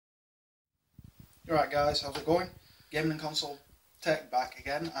Alright guys, how's it going? Gaming and Console Tech back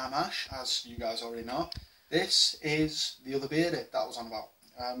again. I'm Ash, as you guys already know. This is the other beardie that I was on about.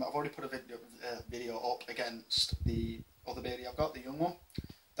 I've already put a video up against the other beardie I've got, the young one.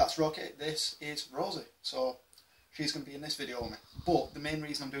 That's Rocket, this is Rosie. So she's going to be in this video with me. But the main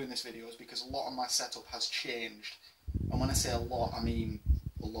reason I'm doing this video is because a lot of my setup has changed. And when I say a lot, I mean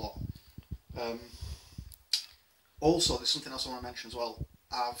a lot. Also, there's something else I want to mention as well.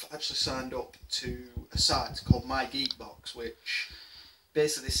 I've actually signed up to a site called My Geekbox, which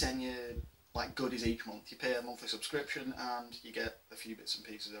basically send you like goodies each month. You pay a monthly subscription and you get a few bits and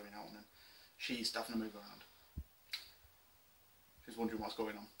pieces every now and then. She's having to move around. She's wondering what's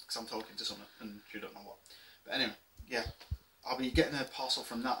going on because I'm talking to someone and she don't know what. But anyway, yeah, I'll be getting a parcel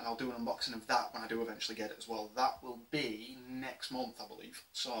from that and I'll do an unboxing of that when I do eventually get it as well. That will be next month, I believe.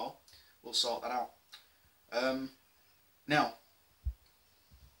 So we'll sort that out. Now,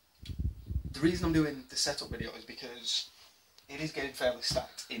 the reason I'm doing the setup video is because it is getting fairly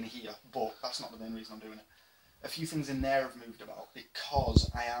stacked in here, but that's not the main reason I'm doing it. A few things in there have moved about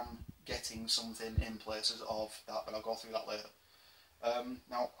because I am getting something in places of that, but I'll go through that later.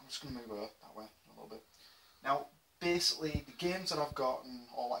 Now, I'm just going to move over that way a little bit. Now, basically, the games that I've got and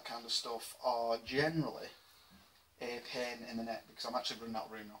all that kind of stuff are generally a pain in the neck because I'm actually running out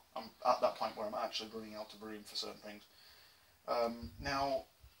of room now. I'm at that point where I'm actually running out of room for certain things. Now,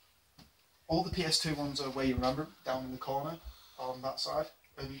 all the PS2 ones are where you remember, down in the corner on that side,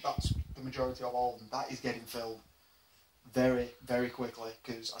 and that's the majority of all of them. That is getting filled very, very quickly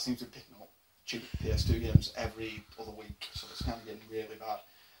because I seem to be picking up cheap PS2 games every other week, so it's kind of getting really bad.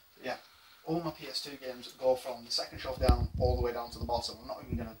 But yeah, all my PS2 games go from the second shelf down all the way down to the bottom. I'm not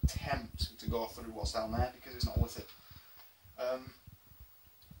even going to attempt to go through what's down there because it's not worth it.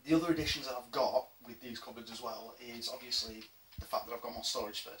 The other additions that I've got with these cupboards as well is obviously the fact that I've got more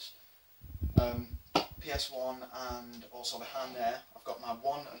storage space. PS1 and also behind there I've got my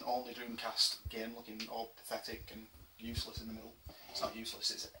one and only Dreamcast game looking all pathetic and useless in the middle. It's not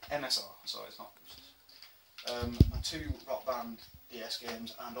useless, it's MSR, so it's not useless. My two Rock Band DS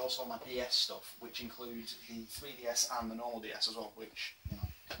games and also my DS stuff, which includes the 3DS and the normal DS as well, which, you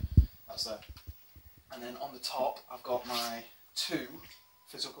know, that's there. And then on the top I've got my two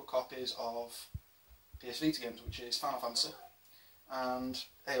physical copies of PS Vita games, which is Final Fantasy and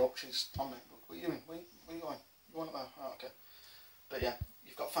she's on me. What are you doing? Where are you going? You want it there? Oh, okay. But yeah,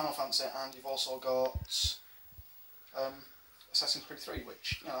 you've got Final Fantasy and you've also got Assassin's Creed 3,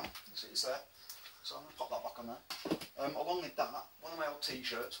 which, you know, it's there. So I'm going to pop that back on there. Along with that, one of my old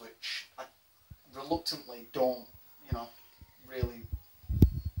t-shirts, which I reluctantly don't, you know, really,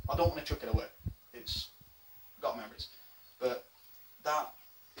 I don't want to chuck it away. It's got memories. But that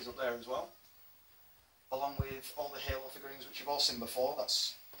is up there as well. Along with all the Halo figurines, which you've all seen before.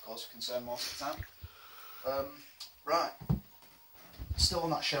 That's cause for concern most of the time. Right, still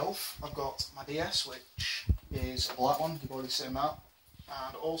on that shelf, I've got my DS, which is a black one, you've already seen that,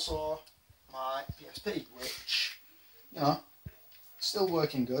 and also my PSP, which, you know, still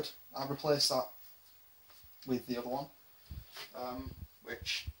working good. I've replaced that with the other one,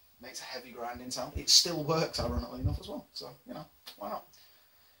 which makes a heavy grinding sound. It still works, ironically enough, as well, so, you know, why not?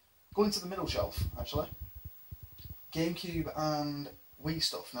 Going to the middle shelf, actually, GameCube and Wii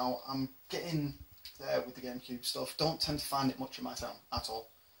stuff. Now, I'm getting there with the GameCube stuff. Don't tend to find it much in my town at all.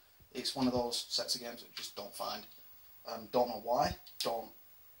 It's one of those sets of games that just don't find. Don't know why. Don't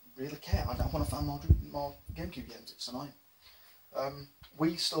really care. I don't want to find more GameCube games. It's annoying.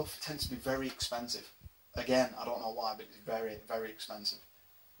 Wii stuff tends to be very expensive. Again, I don't know why, but it's very, very expensive.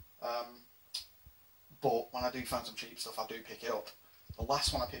 But when I do find some cheap stuff, I do pick it up. The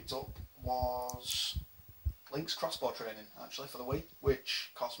last one I picked up was Link's Crossbow Training, actually, for the Wii,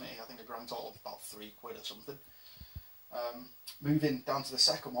 which cost me, I think, a grand total of about £3 or something. Moving down to the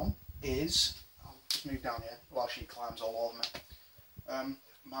second one is, I'll just move down here while she climbs all over me,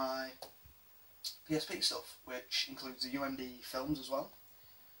 my PSP stuff, which includes the UMD films as well.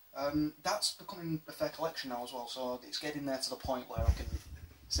 That's becoming a fair collection now as well, so it's getting there to the point where I can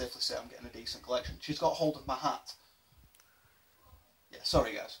safely say I'm getting a decent collection. She's got hold of my hat. Yeah,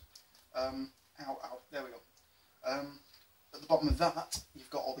 sorry guys. Ow, there we go. At the bottom of that, you've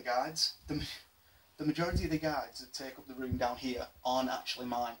got all the guides. The majority of the guides that take up the room down here aren't actually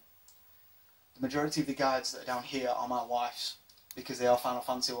mine. The majority of the guides that are down here are my wife's, because they are Final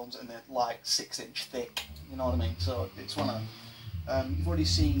Fantasy ones and they're like 6-inch thick, you know what I mean? So it's one of them. You've already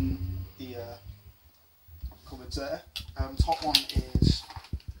seen the cupboards there. Top one is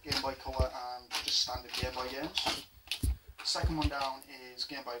Game Boy Color and just standard Game Boy games. Second one down is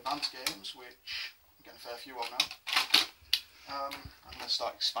Game Boy Advance games, which I'm getting a fair few of now. I'm going to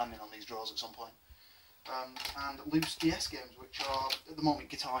start expanding on these drawers at some point. and loose DS games, which are, at the moment,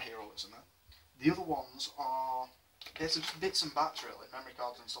 Guitar Hero is in there. The other ones are, there's just bits and bats really, memory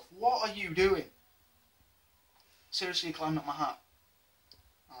cards and stuff. What are you doing? Seriously, you climbing up my hat?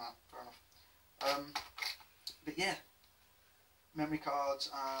 Alright, fair enough. But yeah, memory cards,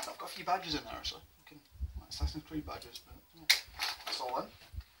 and I've got a few badges in there actually. Assassin's Creed badges, but yeah, that's all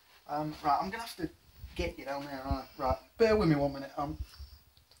then. Right, I'm going to have to get you down there, aren't I? Right, bear with me 1 minute.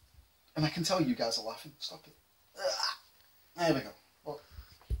 And I can tell you guys are laughing. Stop it. There we go. Well,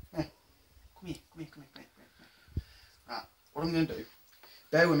 yeah. Come here. Right, what I'm going to do,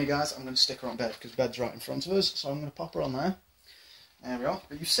 bear with me guys, I'm going to stick her on bed, because bed's right in front of us, so I'm going to pop her on there. There we are.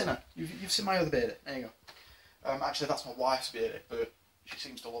 But you've seen her. You've seen my other beardie. There you go. Actually, that's my wife's beardie, but she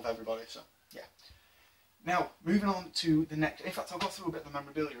seems to love everybody, so yeah. Now, moving on to the next, in fact I'll go through a bit of the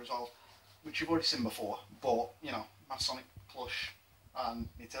memorabilia as well, which you've already seen before, but, you know, my Sonic plush and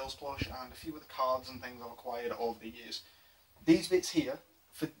my Tails plush and a few of the cards and things I've acquired over the years. These bits here,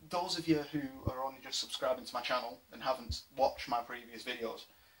 for those of you who are only just subscribing to my channel and haven't watched my previous videos,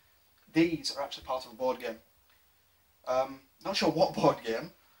 these are actually part of a board game. Not sure what board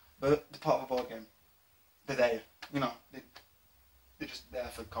game, but they're part of a board game. They're there, you know, they're just there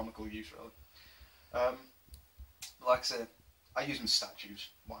for comical use really. Like I said, I use them as statues,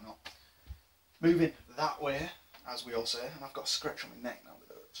 why not? Moving that way, as we all say, and I've got a scratch on my neck now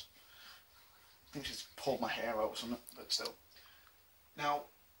that hurts. I think she's pulled my hair out or something, but still. Now,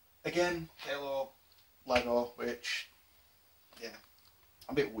 again, Halo Lego, which, yeah,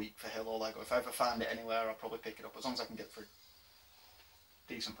 I'm a bit weak for Halo Lego. If I ever find it anywhere, I'll probably pick it up, as long as I can get it for a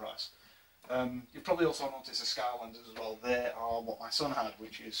decent price. You've probably also noticed the Skylanders as well. They are what my son had,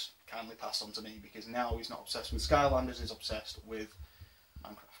 which is kindly passed on to me, because now he's not obsessed with Skylanders, he's obsessed with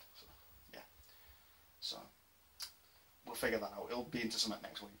Minecraft. So, yeah. So, we'll figure that out. He'll be into something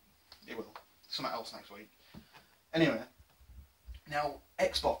next week. He will. Something else next week. Anyway, now,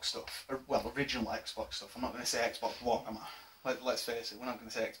 Xbox stuff. Well, original Xbox stuff. I'm not going to say Xbox One, am I? Let's face it, we're not going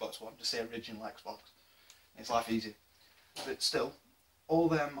to say Xbox One, just say original Xbox. It's life easy. But still, all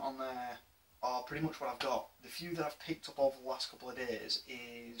them on there are pretty much what I've got. The few that I've picked up over the last couple of days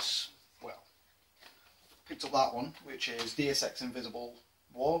is, well, picked up that one, which is Deus Ex Invisible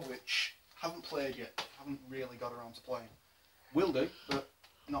War, which I haven't played yet. Haven't really got around to playing. Will do, but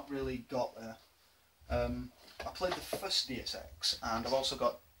not really got there. I played the first Deus Ex, and I've also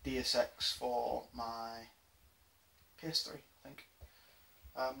got Deus Ex for my PS3, I think.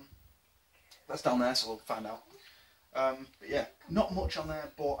 That's down there, so we'll find out. But yeah, not much on there,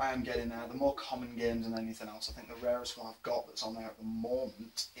 but I am getting there. The more common games than anything else. I think the rarest one I've got that's on there at the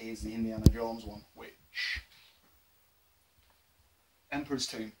moment is the Indiana Jones one, which... Emperor's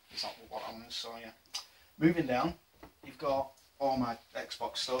Tomb is not what that one is, so yeah. Moving down, you've got all my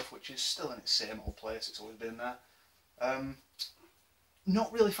Xbox stuff, which is still in its same old place, it's always been there.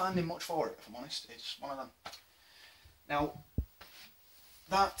 Not really finding much for it, if I'm honest. It's one of them. Now,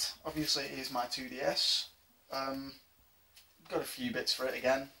 that obviously is my 2DS. Got a few bits for it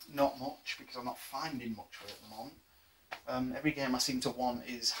again, not much because I'm not finding much for it at the moment. Every game I seem to want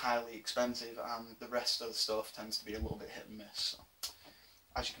is highly expensive, and the rest of the stuff tends to be a little bit hit and miss. So,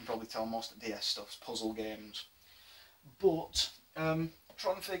 as you can probably tell, most of the DS stuff's puzzle games. But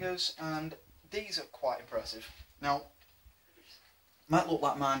Tron figures, and these are quite impressive. Now, might look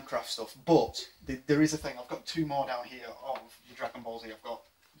like Minecraft stuff, but there is a thing. I've got two more down here of the Dragon Ball Z. I've got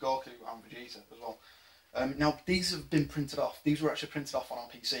Goku and Vegeta as well. Now, these have been printed off. These were actually printed off on our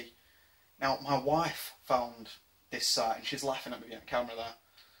PC. Now, my wife found this site, and she's laughing at me behind the camera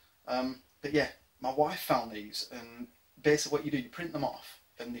there. But yeah, my wife found these, and basically what you do, you print them off,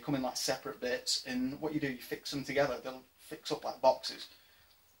 and they come in like separate bits, and what you do, you fix them together. They'll fix up like boxes,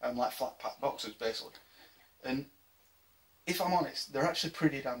 like flat pack boxes, basically. And if I'm honest, they're actually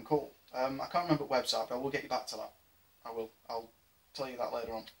pretty damn cool. I can't remember the website, but I will get you back to that. I will. I'll tell you that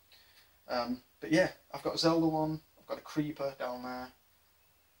later on. But yeah, I've got a Zelda one, I've got a Creeper down there,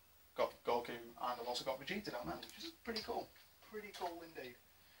 got Goku, and I've also got Vegeta down there, which is pretty cool. Pretty cool indeed.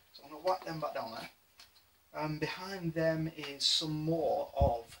 So I'm going to whack them back down there. Behind them is some more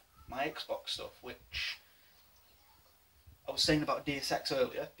of my Xbox stuff, which I was saying about Deus Ex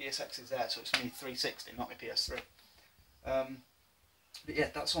earlier. Deus Ex is there, so it's me 360, not my PS3. But yeah,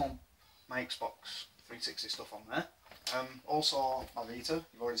 that's all my Xbox 360 stuff on there. Also my Vita,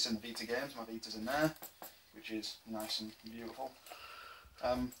 you've already seen the Vita games, my Vita's in there, which is nice and beautiful.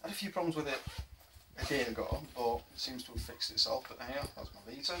 I had a few problems with it a day ago, but it seems to have fixed itself, but there, that's my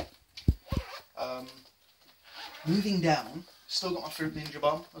Vita. Moving down, still got my Fruit Ninja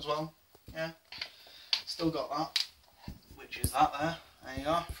Bomb as well, yeah, still got that, which is that there you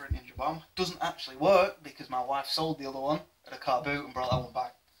are, Fruit Ninja bam. Doesn't actually work because my wife sold the other one at a car boot and brought that one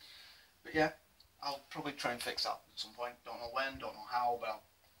back. But yeah, I'll probably try and fix that at some point. Don't know when, don't know how, but I'll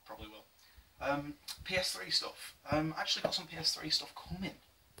probably will. PS3 stuff. Actually got some PS3 stuff coming.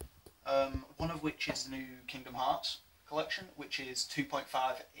 One of which is the new Kingdom Hearts collection, which is 2.5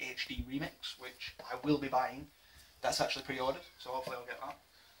 HD Remix, which I will be buying. That's actually pre-ordered, so hopefully I'll get that.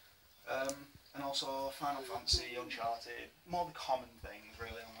 And also Final Fantasy, Uncharted, more the common things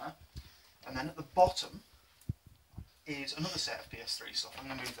really on there. And then at the bottom is another set of PS3 stuff. I'm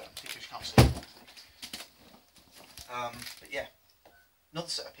going to move them because you can't see it. But yeah, another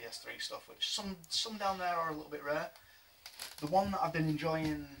set of PS3 stuff, which some down there are a little bit rare. The one that I've been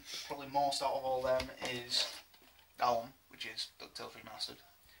enjoying probably most out of all them is that one, which is DuckTales Remastered.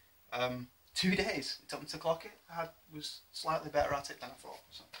 2 days it took me to clock it. I was slightly better at it than I thought.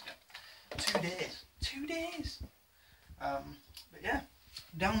 So yeah, 2 days. 2 days. But yeah,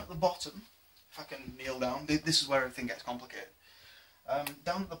 down at the bottom, if I can kneel down, this is where everything gets complicated.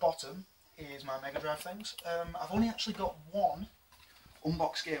 Down at the bottom is my Mega Drive things. I've only actually got one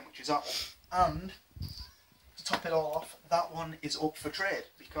unboxed game, which is that one. And to top it all off, that one is up for trade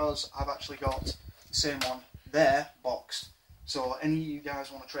because I've actually got the same one there boxed. So any of you guys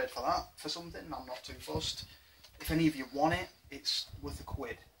want to trade for that for something, I'm not too fussed. If any of you want it, it's worth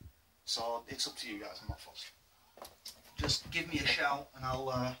 £1. So it's up to you guys, I'm not fussed. Just give me a shout and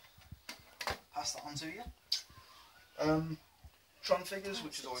I'll pass that on to you. Tron figures,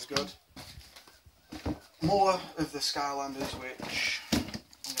 which is always good. More of the Skylanders, which I'm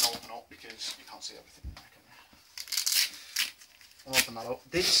going to open up because you can't see everything in there, can you? I'll open that up.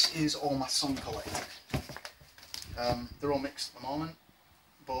 This is all my son collected. They're all mixed at the moment,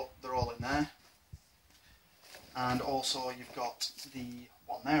 but they're all in there. And also you've got the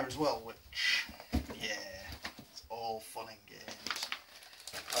one there as well, which, yeah, it's all fun and games.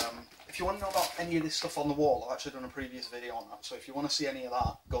 If you want to know about any of this stuff on the wall, I've actually done a previous video on that, so if you want to see any of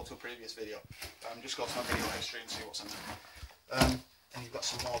that, go to a previous video. Just go to my video history and see what's in there. And you've got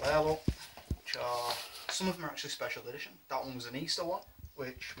some more there, look, which are, some of them are actually special edition. That one was an Easter one,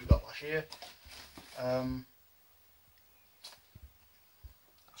 which we got last year.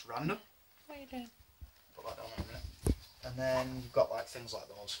 That's random. What are you doing? Put that down in a minute. And then you've got like things like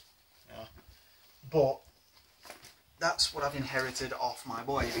those. Yeah. But that's what I've inherited off my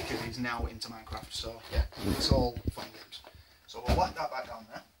boy because he's now into Minecraft. So yeah, it's all fun games. So we'll whack that back down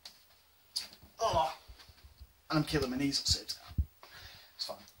there. Oh, and I'm killing my knees. Sit. It's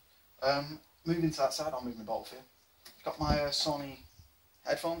fine. Moving to that side, I'll move my ball for you. Got my Sony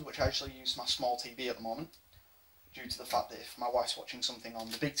headphones, which I actually use my small TV at the moment, due to the fact that if my wife's watching something on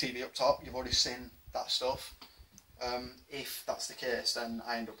the big TV up top, you've already seen that stuff. If that's the case, then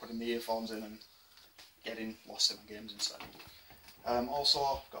I end up putting the earphones in and getting lost in my games instead. Also,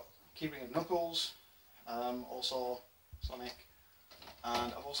 I've got Keyring of Knuckles, also Sonic,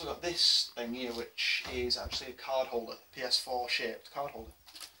 and I've also got this thing here, which is actually a card holder, PS4 shaped card holder,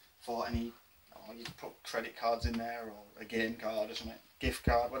 for any, you can put credit cards in there, or a game card or something, gift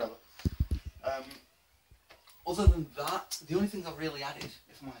card, whatever. Other than that, the only thing I've really added,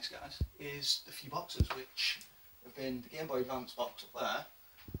 if I'm honest guys, is a few boxes, which have been the Game Boy Advance box up there,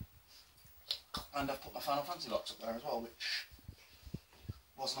 and I've put my Final Fantasy box up there as well, which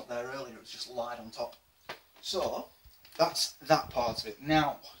wasn't up there earlier, it was just lied on top. So, that's that part of it.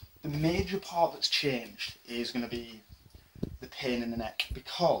 Now, the major part that's changed is going to be the pain in the neck,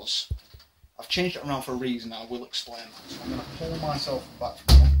 because I've changed it around for a reason, and I will explain that. So I'm going to pull myself back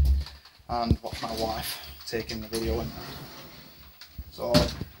from there and watch my wife taking the video in there. So,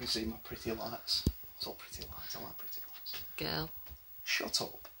 you can see my pretty lights. It's all pretty lights, I like pretty lights. Girl. Shut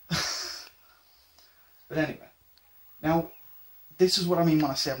up. But anyway, now, this is what I mean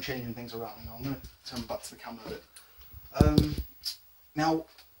when I say I'm changing things around. Now, I'm going to turn back to the camera a bit. Now,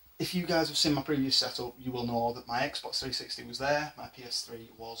 if you guys have seen my previous setup, you will know that my Xbox 360 was there, my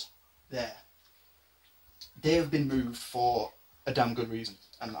PS3 was there. They have been moved for a damn good reason,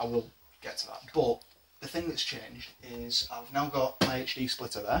 and I will get to that. But the thing that's changed is I've now got my HD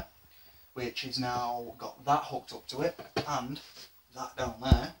splitter there, which is now got that hooked up to it, and that down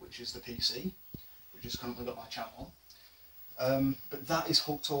there, which is the PC, which has currently got my channel. But that is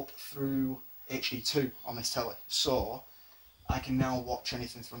hooked up through HD2 on this telly, so I can now watch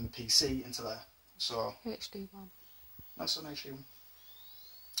anything from the PC into there. So HD one. that's an HD one.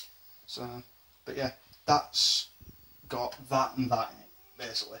 So, but yeah, that's got that and that in it,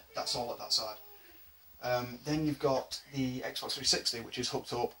 basically. That's all at that side. Then you've got the Xbox 360, which is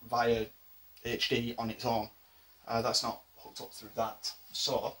hooked up via HD on its own. That's not hooked up through that.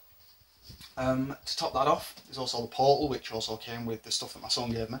 So, to top that off, there's also the Portal, which also came with the stuff that my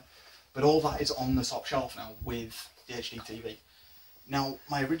son gave me. But all that is on the top shelf now with the HD TV. Now,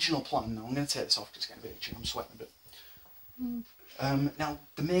 my original plan, now I'm going to take this off because it's getting a bit itchy, I'm sweating a bit. Now,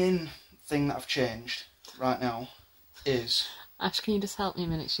 the main thing that I've changed right now is... Ash, can you just help me a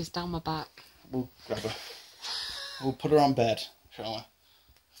minute? She's down my back. We'll grab her. We'll put her on bed, shall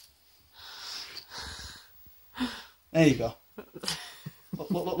we? There you go.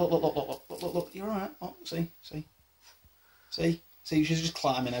 Look, you're alright. Oh, see? See, she's just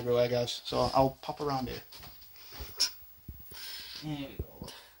climbing everywhere, guys. So I'll pop her around here. There we go.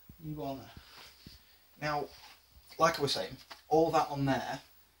 You go on there. Now, like I was saying, all that on there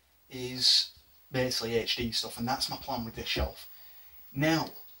is basically HD stuff, and that's my plan with this shelf. Now,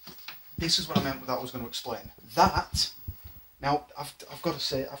 this is what I meant with that I was going to explain. That, now, I've got to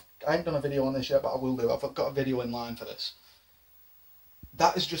say, I haven't done a video on this yet, but I will do. I've got a video in line for this.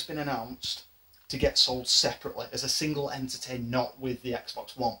 That has just been announced to get sold separately as a single entity, not with the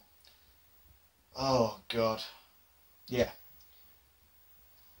Xbox One. Oh, God. Yeah.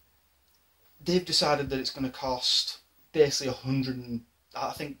 They've decided that it's going to cost basically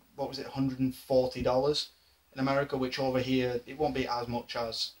 $140 in America, which over here, it won't be as much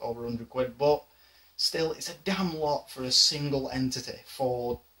as over 100 quid, but still, it's a damn lot for a single entity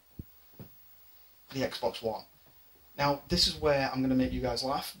for the Xbox One. Now, this is where I'm going to make you guys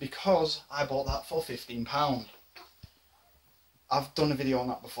laugh, because I bought that for £15. I've done a video on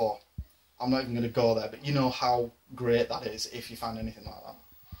that before. I'm not even going to go there, but you know how great that is if you find anything like that.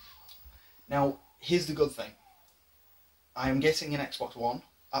 Now, here's the good thing. I am getting an Xbox One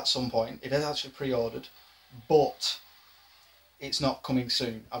at some point. It is actually pre-ordered, but it's not coming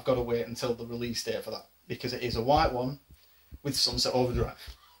soon. I've got to wait until the release date for that, because it is a white one with Sunset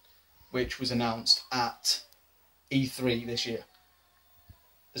Overdrive, which was announced at E3 this year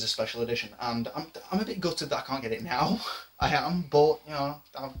as a special edition. And I'm a bit gutted that I can't get it now. I am, but you know,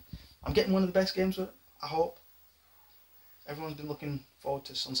 I'm getting one of the best games with it, I hope. Everyone's been looking forward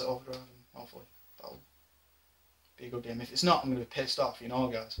to Sunset Overdrive, and hopefully that'll be a good game. If it's not, I'm going to be pissed off, you know,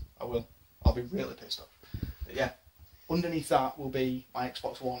 guys. I will. I'll be really pissed off. But yeah, underneath that will be my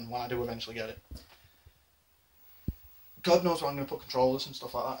Xbox One when I do eventually get it. God knows where I'm going to put controllers and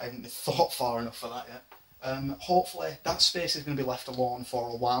stuff like that. I haven't thought far enough for that yet. Hopefully that space is going to be left alone for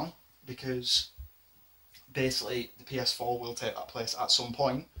a while, because basically the PS4 will take that place at some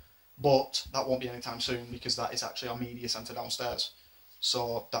point, but that won't be anytime soon, because that is actually our media centre downstairs.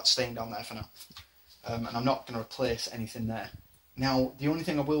 So that's staying down there for now. And I'm not going to replace anything there. Now, the only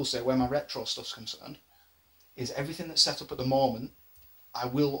thing I will say where my retro stuff's concerned is everything that's set up at the moment, I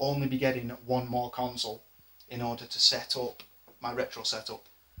will only be getting one more console in order to set up my retro setup.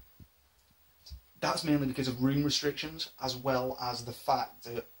 That's mainly because of room restrictions, as well as the fact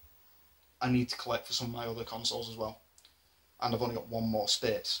that I need to collect for some of my other consoles as well. And I've only got one more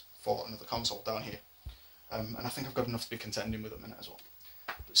space for another console down here. And I think I've got enough to be contending with at the minute as well.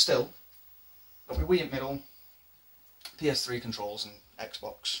 But still, got my Wii in middle, PS3 controls and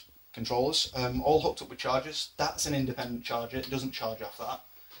Xbox controllers, all hooked up with chargers. That's an independent charger, it doesn't charge off that.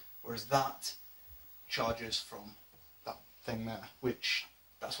 Whereas that charges from that thing there, which...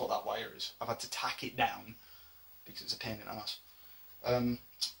 that's what that wire is. I've had to tack it down because it's a pain in the ass.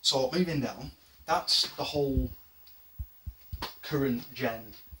 So moving down, that's the whole current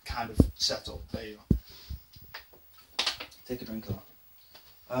gen kind of setup. There you go. Take a drink of that.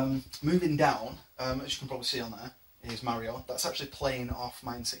 Moving down, as you can probably see on there, is Mario. That's actually playing off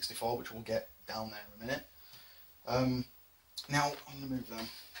my N64, which we'll get down there in a minute. Now, I'm going to move them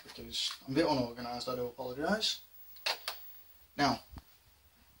because I'm a bit unorganised, I do apologise. Now,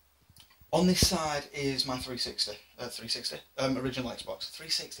 on this side is my 360, original Xbox.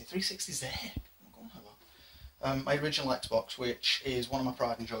 360's there. My original Xbox, which is one of my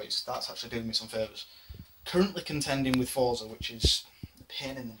pride and joys. That's actually doing me some favours. Currently contending with Forza, which is a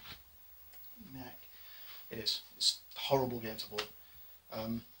pain in the neck. It is. It's a horrible game to play.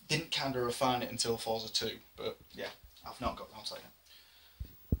 Didn't kind of refine it until Forza 2, but yeah, I've not got down to that yet.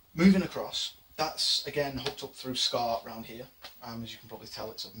 Moving across, that's again hooked up through SCART around here. As you can probably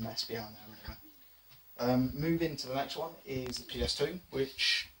tell, it's a mess behind there anyway. Moving to the next one is the PS2,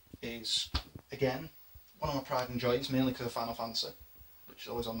 which is again one of my pride and joys, mainly because of Final Fantasy, which is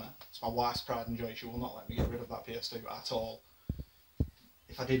always on there. It's my wife's pride and joy. She will not let me get rid of that PS2 at all.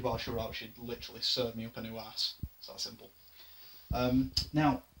 If I did while she was out, she'd literally serve me up a new ass. It's that simple.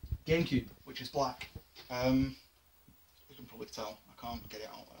 Now, GameCube, which is black. You can probably tell, I can't get it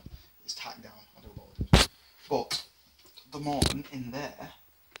out there. It's tacked down, I do apologise. But at the moment, in there,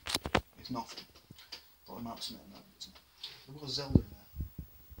 is nothing. Thought there might be something in there, isn't it? There was Zelda in there.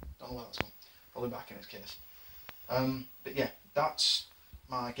 Don't know where that's gone. Probably back in its case. But yeah, that's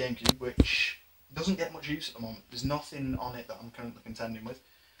my GameCube, which doesn't get much use at the moment. There's nothing on it that I'm currently contending with.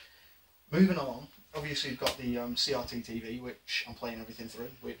 Moving along, obviously you've got the CRT TV, which I'm playing everything through,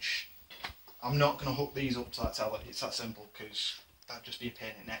 which I'm not going to hook these up to that telly. It's that simple, because that'd just be a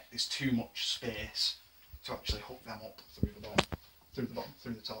pain in the neck. There's too much space to actually hook them up through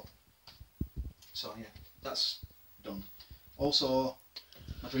the top. So yeah, that's done. Also,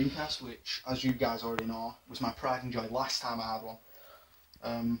 my Dreamcast, which, as you guys already know, was my pride and joy last time I had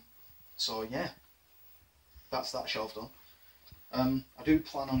one. So yeah, that's that shelf done. I do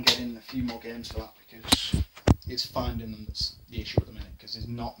plan on getting a few more games for that, because it's finding them that's the issue at the minute, because there's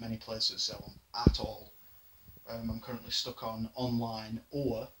not many places to sell them at all. I'm currently stuck on online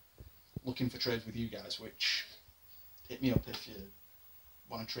or looking for trades with you guys, which, hit me up if you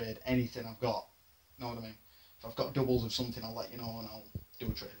want to trade anything I've got. Know what I mean? If I've got doubles of something, I'll let you know and I'll do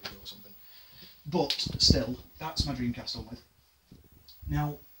a trade video or something. But still, that's my Dreamcast done with.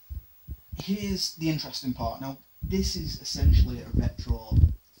 Now, here's the interesting part. Now, this is essentially a retro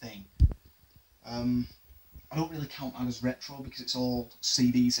thing. I don't really count that as retro because it's all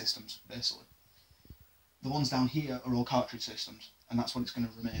CD systems, basically. The ones down here are all cartridge systems, and that's what it's going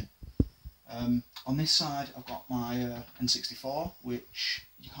to remain. On this side, I've got my N64, which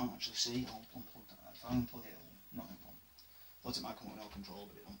you can't actually see. I'll unplug that. If I unplug it, it'll not unplug. Thought it might come with no control,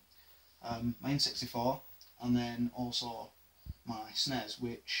 but it don't. My N64, and then also my SNES,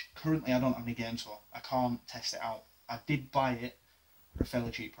 which currently I don't have any games for. I can't test it out. I did buy it for a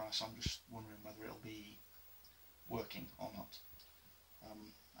fairly cheap price, so I'm just wondering whether it'll be working or not.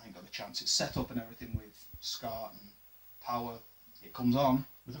 I ain't got the chance. It's set up and everything with SCART and power. It comes on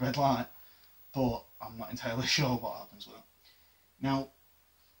with a red light, but I'm not entirely sure what happens with it. Now,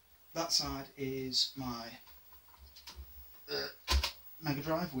 that side is my Mega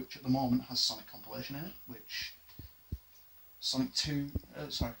Drive, which at the moment has Sonic Compilation in it, which Sonic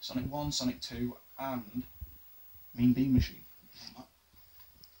 1, Sonic 2, and Mean Bean Machine.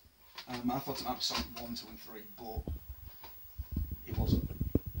 I thought it might be Sonic 1, 2 and 3, but it wasn't.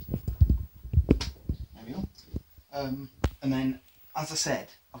 There we go. And then, as I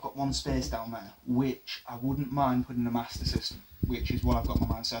said, I've got one space down there, which I wouldn't mind putting a Master System, which is what I've got my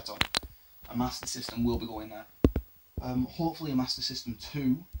mind set on. A Master System will be going there. Hopefully a Master System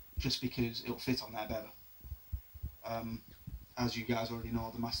 2, just because it'll fit on there better. As you guys already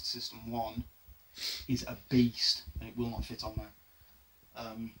know, the Master System 1 is a beast, and it will not fit on there.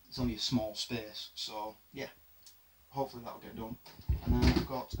 It's only a small space, so yeah, hopefully that will get done. And then I've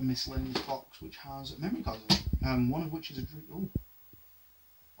got a miscellaneous box which has memory cards in it, one of which is a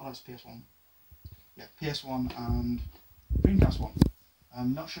that's PS1. Yeah, PS1 and Dreamcast one.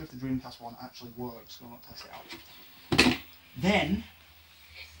 I'm not sure if the Dreamcast one actually works, so I'll not test it out. Then,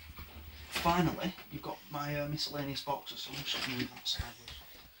 finally, you've got my miscellaneous boxes, so I'm just going to move that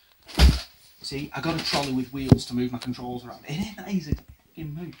sideways. See, I got a trolley with wheels to move my controls around. It ain't that easy to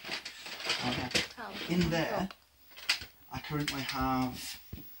fucking move. Okay. In there, I currently have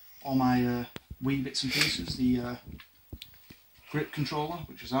all my Wii bits and pieces. The grip controller,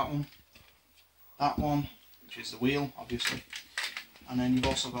 which is that one, which is the wheel, obviously. And then you've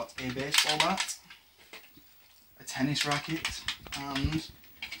also got a baseball bat, a tennis racket, and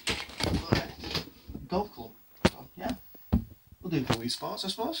a golf club. So, yeah, we'll do for Wii Sports, I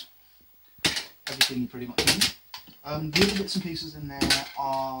suppose. Everything you pretty much need. The other bits and pieces in there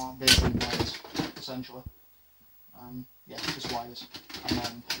are basically wires, essentially. Yeah, just wires. And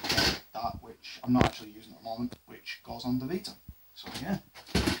then that, which I'm not actually using at the moment, which goes on the Vita. So yeah,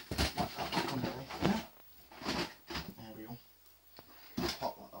 like that back under there. There we go.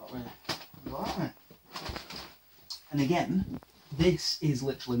 Pop that way. Go that way. And again, this is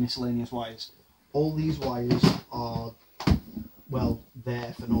literally miscellaneous wires. All these wires are, well,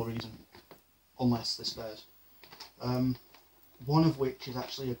 there for no reason, unless they're spares. One of which is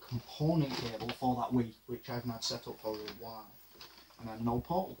actually a component cable for that Wii, which I haven't had set up for a while. And then no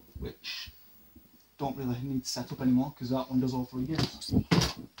portal, which don't really need to set up anymore because that one does all 3 games. So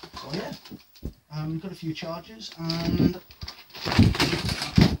yeah, got a few chargers and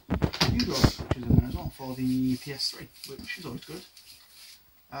U-Droid, which is in there as well for the PS3, which is always good.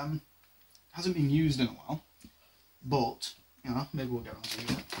 Hasn't been used in a while, but you know, maybe we'll get on to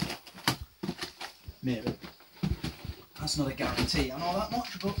use it. Maybe. That's not a guarantee, I know that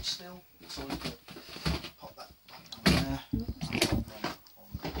much, but still, it's always good. Pop that back down there. And pop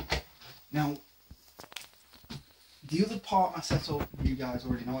that. Now, the other part I set up, you guys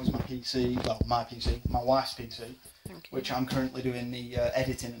already know, is my PC, well, my PC, my wife's PC, which I'm currently doing the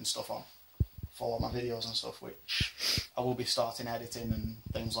editing and stuff on for my videos and stuff, which I will be starting editing and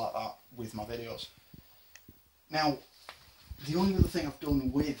things like that with my videos. Now, the only other thing I've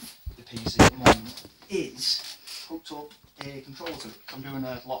done with the PC at the moment is hooked up a controller to it. I'm doing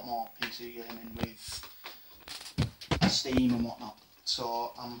a lot more PC gaming with Steam and whatnot,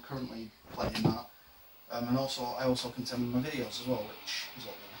 so I'm currently playing that. And also, I also can send my videos as well, which is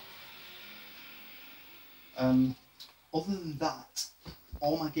up there. Other than that,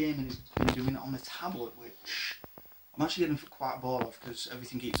 all my gaming has been doing it on the tablet, which I'm actually getting quite bored of because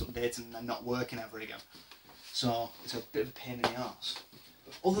everything keeps updating and then not working ever again. So it's a bit of a pain in the arse.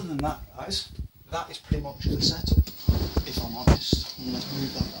 But other than that, guys, that is pretty much the setup, if I'm honest. I'm going to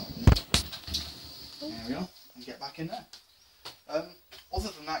move that down. There we go, and get back in there. Other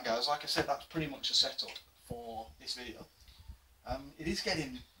than that, guys, like I said, that's pretty much the setup for this video. It is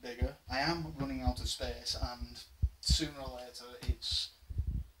getting bigger. I am running out of space, and sooner or later it's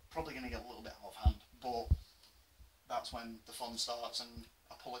probably going to get a little bit out of hand, but that's when the fun starts and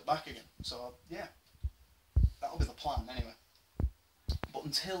I pull it back again. So yeah, that'll be the plan anyway. But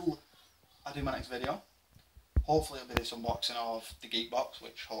until I do my next video, hopefully it'll be this unboxing of the Geekbox,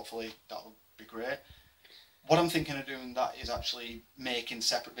 which hopefully that'll be great. What I'm thinking of doing that is actually making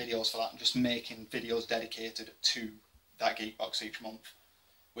separate videos for that and just making videos dedicated to that Geekbox each month,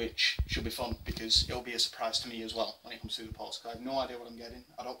 which should be fun because it'll be a surprise to me as well when it comes to the post. I have no idea what I'm getting.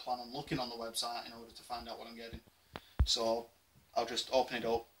 I don't plan on looking on the website in order to find out what I'm getting. So I'll just open it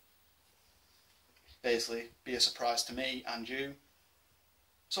up, basically be a surprise to me and you.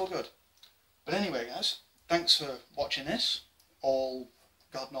 It's all good. But anyway, guys, thanks for watching this. All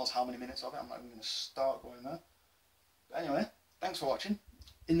God knows how many minutes of it. I'm not even going to start going there. But anyway, thanks for watching.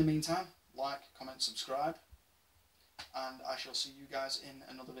 In the meantime, like, comment, subscribe, and I shall see you guys in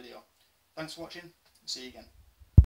another video. Thanks for watching. See you again.